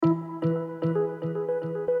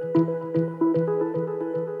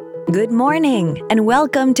Good morning, and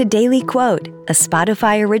welcome to Daily Quote, a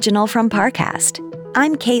Spotify original from Parcast.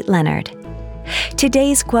 I'm Kate Leonard.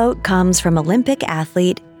 Today's quote comes from Olympic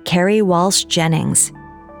athlete Kerri Walsh Jennings.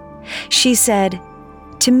 She said,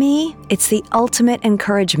 "To me, it's the ultimate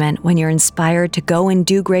encouragement when you're inspired to go and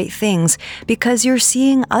do great things because you're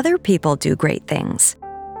seeing other people do great things."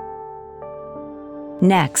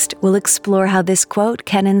 Next, we'll explore how this quote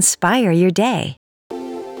can inspire your day.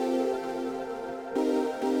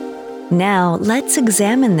 Now, let's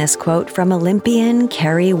examine this quote from Olympian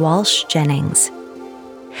Kerri Walsh Jennings.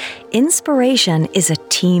 Inspiration is a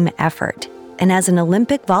team effort, and as an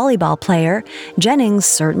Olympic volleyball player, Jennings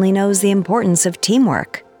certainly knows the importance of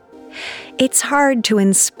teamwork. It's hard to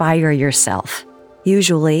inspire yourself.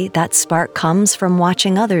 Usually, that spark comes from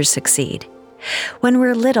watching others succeed. When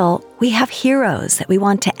we're little, we have heroes that we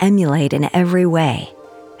want to emulate in every way.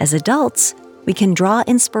 As adults, we can draw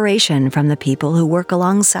inspiration from the people who work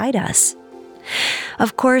alongside us.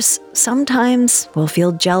 Of course, sometimes we'll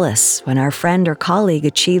feel jealous when our friend or colleague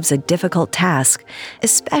achieves a difficult task,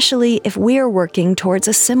 especially if we're working towards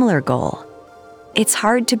a similar goal. It's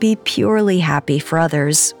hard to be purely happy for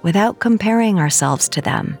others without comparing ourselves to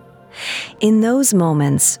them. In those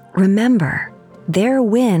moments, remember, their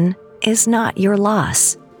win is not your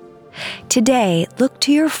loss. Today, look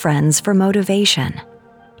to your friends for motivation.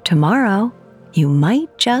 Tomorrow, you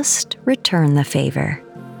might just return the favor.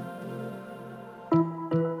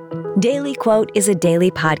 Daily Quote is a daily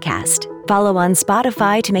podcast. Follow on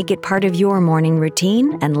Spotify to make it part of your morning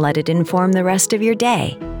routine and let it inform the rest of your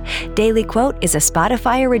day. Daily Quote is a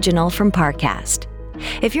Spotify original from Parcast.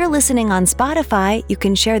 If you're listening on Spotify, you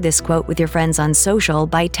can share this quote with your friends on social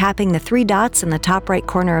by tapping the 3 dots in the top right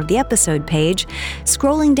corner of the episode page,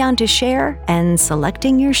 scrolling down to share, and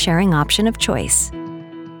selecting your sharing option of choice.